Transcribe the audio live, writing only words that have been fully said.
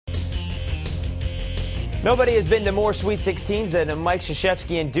Nobody has been to more Sweet 16s than Mike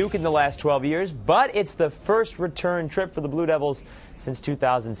Krzyzewski and Duke in the last 12 years, but it's the first return trip for the Blue Devils since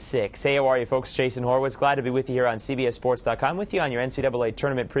 2006. Hey, how are you, folks? Jason Horowitz, glad to be with you here on CBSSports.com, with you on your NCAA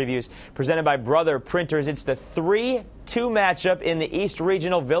tournament previews presented by Brother Printers. It's the 3-2 matchup in the East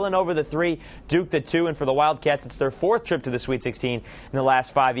Regional. Villanova the 3, Duke the 2, and for the Wildcats, it's their fourth trip to the Sweet 16 in the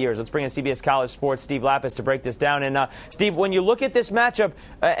last 5 years. Let's bring in CBS College Sports' Steve Lappas to break this down. And Steve, when you look at this matchup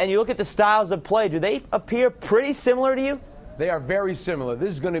and you look at the styles of play, do they appear pretty similar to you? They are very similar.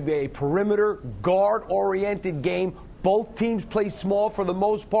 This is going to be a perimeter, guard-oriented game. Both teams play small for the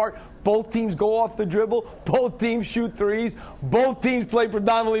most part. Both teams go off the dribble. Both teams shoot threes. Both teams play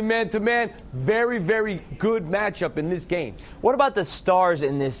predominantly man-to-man. Very, very good matchup in this game. What about the stars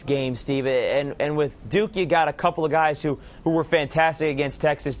in this game, Steve? And with Duke, you got a couple of guys who were fantastic against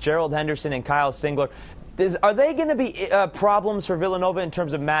Texas, Gerald Henderson and Kyle Singler. Are they going to be problems for Villanova in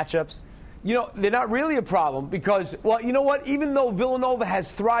terms of matchups? You know, they're not really a problem because, well, you know what? Even though Villanova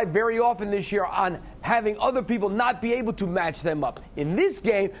has thrived very often this year on having other people not be able to match them up, in this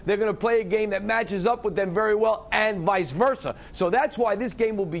game, they're going to play a game that matches up with them very well and vice versa. So that's why this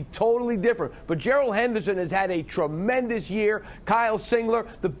game will be totally different. But Gerald Henderson has had a tremendous year. Kyle Singler.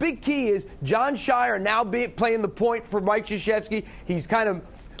 The big key is John Shire now playing the point for Mike Krzyzewski. He's kind of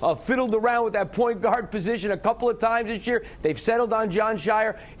fiddled around with that point guard position a couple of times this year. They've settled on John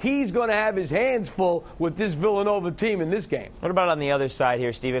Shire. He's going to have his hands full with this Villanova team in this game. What about on the other side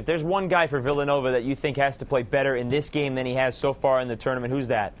here, Steve? If there's one guy for Villanova that you think has to play better in this game than he has so far in the tournament, who's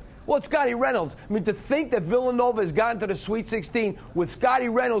that? Well, it's Scotty Reynolds. I mean, to think that Villanova has gotten to the Sweet 16 with Scotty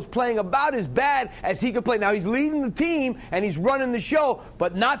Reynolds playing about as bad as he could play. Now, he's leading the team and he's running the show,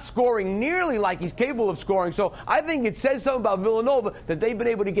 but not scoring nearly like he's capable of scoring. So I think it says something about Villanova that they've been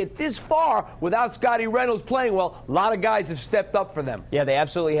able to get this far without Scotty Reynolds playing well. A lot of guys have stepped up for them. Yeah, they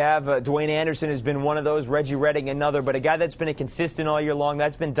absolutely have. Dwayne Anderson has been one of those, Reggie Redding another, but a guy that's been a consistent all year long,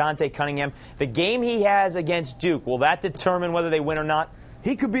 that's been Dante Cunningham. The game he has against Duke, will that determine whether they win or not?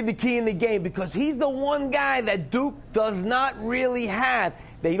 He could be the key in the game because he's the one guy that Duke does not really have.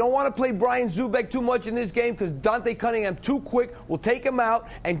 They don't want to play Brian Zubek too much in this game because Dante Cunningham too quick will take him out.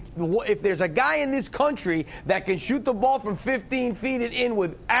 And if there's a guy in this country that can shoot the ball from 15 feet and in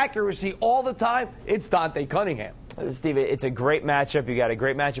with accuracy all the time, it's Dante Cunningham. Steve, it's a great matchup. You got a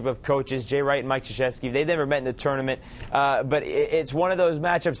great matchup of coaches, Jay Wright and Mike Krzyzewski. They've never met in the tournament, but it's one of those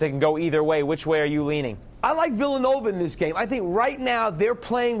matchups that can go either way. Which way are you leaning? I like Villanova in this game. I think right now they're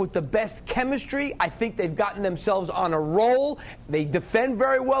playing with the best chemistry. I think they've gotten themselves on a roll. They defend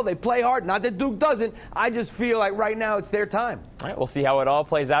very well. They play hard. Not that Duke doesn't. I just feel like right now it's their time. All right, we'll see how it all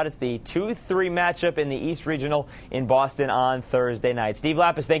plays out. It's the 2-3 matchup in the East Regional in Boston on Thursday night. Steve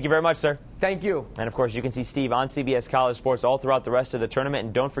Lappas, thank you very much, sir. Thank you. And, of course, you can see Steve on CBS College Sports all throughout the rest of the tournament.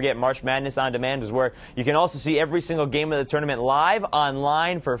 And don't forget, March Madness On Demand is where you can also see every single game of the tournament live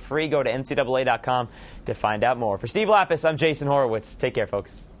online for free. Go to NCAA.com to find out more. For Steve Lappas, I'm Jason Horowitz. Take care,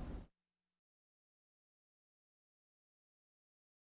 folks.